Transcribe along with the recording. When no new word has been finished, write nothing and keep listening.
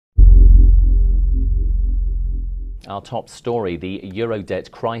Our top story, the euro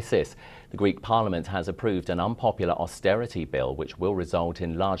debt crisis. The Greek Parliament has approved an unpopular austerity bill which will result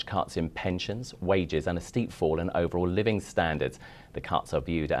in large cuts in pensions, wages and a steep fall in overall living standards. The cuts are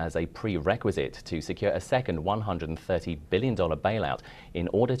viewed as a prerequisite to secure a second $130 billion bailout in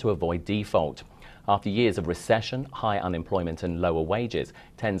order to avoid default. After years of recession, high unemployment and lower wages,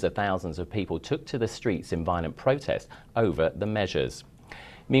 tens of thousands of people took to the streets in violent protest over the measures.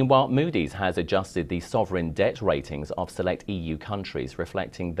 Meanwhile, Moody's has adjusted the sovereign debt ratings of select EU countries,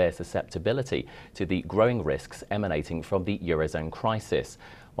 reflecting their susceptibility to the growing risks emanating from the Eurozone crisis.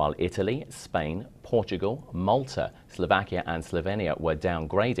 While Italy, Spain, Portugal, Malta, Slovakia and Slovenia were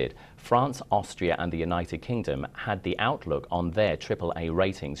downgraded, France, Austria and the United Kingdom had the outlook on their AAA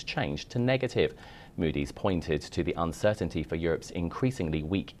ratings changed to negative. Moody's pointed to the uncertainty for Europe's increasingly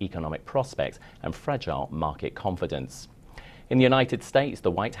weak economic prospects and fragile market confidence. In the United States, the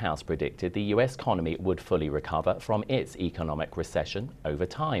White House predicted the U.S. economy would fully recover from its economic recession over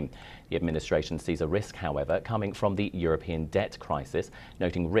time. The administration sees a risk, however, coming from the European debt crisis,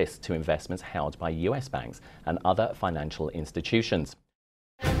 noting risks to investments held by U.S. banks and other financial institutions.